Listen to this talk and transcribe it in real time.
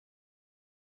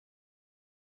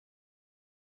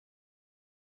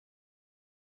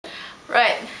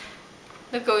Right,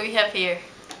 look what we have here.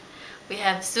 We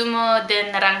have zumo de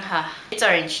naranja. It's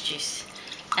orange juice.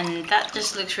 And that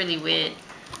just looks really weird.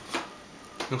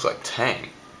 Looks like tang.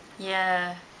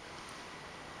 Yeah.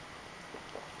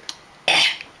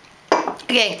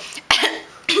 Okay.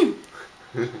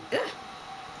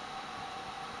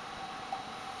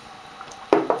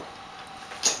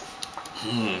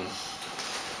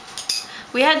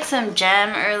 We had some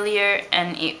jam earlier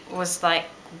and it was like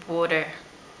water.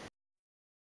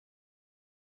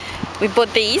 We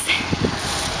bought these.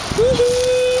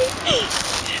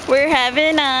 We're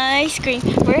having ice cream.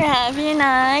 We're having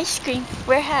ice cream.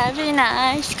 We're having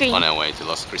ice cream. On our way to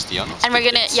Los Cristianos. And we're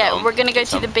gonna go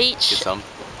to the beach. Get some.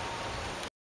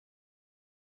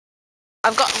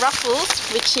 I've got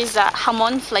ruffles, which is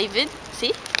jamon flavored.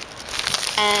 See?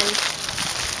 And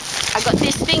I got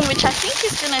this thing, which I think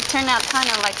is gonna turn out kind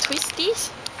of like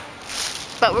twisties.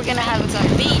 But we're gonna have some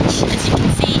beach, as you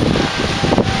can see.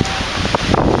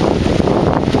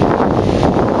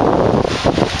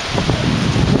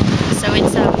 So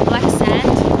it's black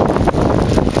sand,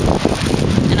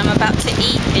 and I'm about to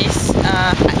eat this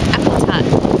apple tart.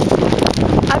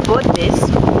 I bought this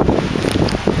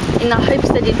in the hopes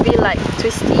that it'd be like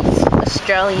twisties,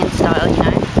 Australian style, you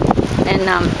know, and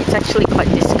it's actually quite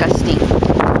disgusting.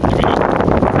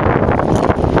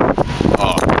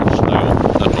 Oh, stale.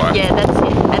 That's right. Yeah, that's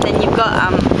it. And then you've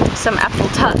got some apple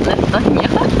tart left on you.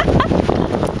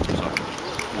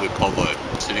 We're Pablo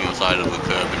sitting on the side of the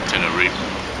curb in Tenerife,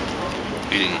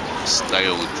 eating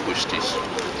stale twisties.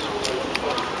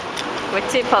 We're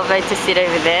too Pablo to sit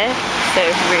over there, so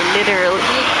we're literally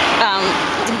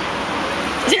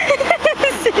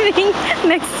sitting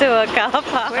next to a car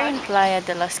park. We're in Playa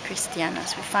de Los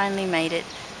Cristianos. We finally made it.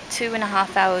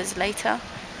 2.5 hours later.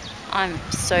 I'm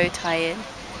so tired.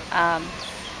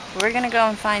 We're gonna go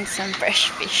and find some fresh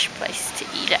fish place to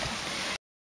eat at.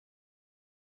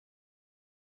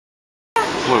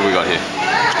 What have we got here?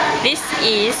 This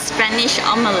is Spanish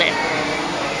omelette.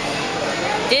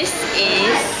 This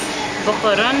is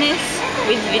boquerones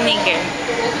with vinegar.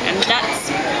 And that's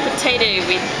potato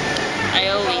with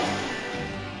aioli.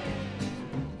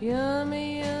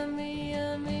 Yummy, yummy,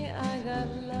 yummy, I got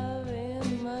love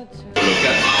in my church.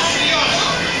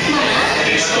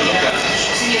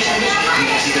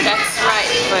 That's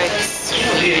right, folks.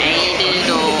 We made it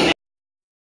all.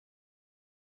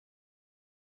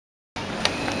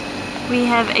 We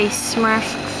have a Smurf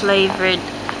flavored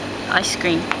ice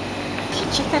cream. If you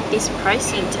check out these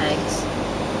pricing tags,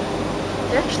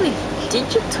 they're actually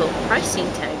digital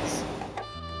pricing tags.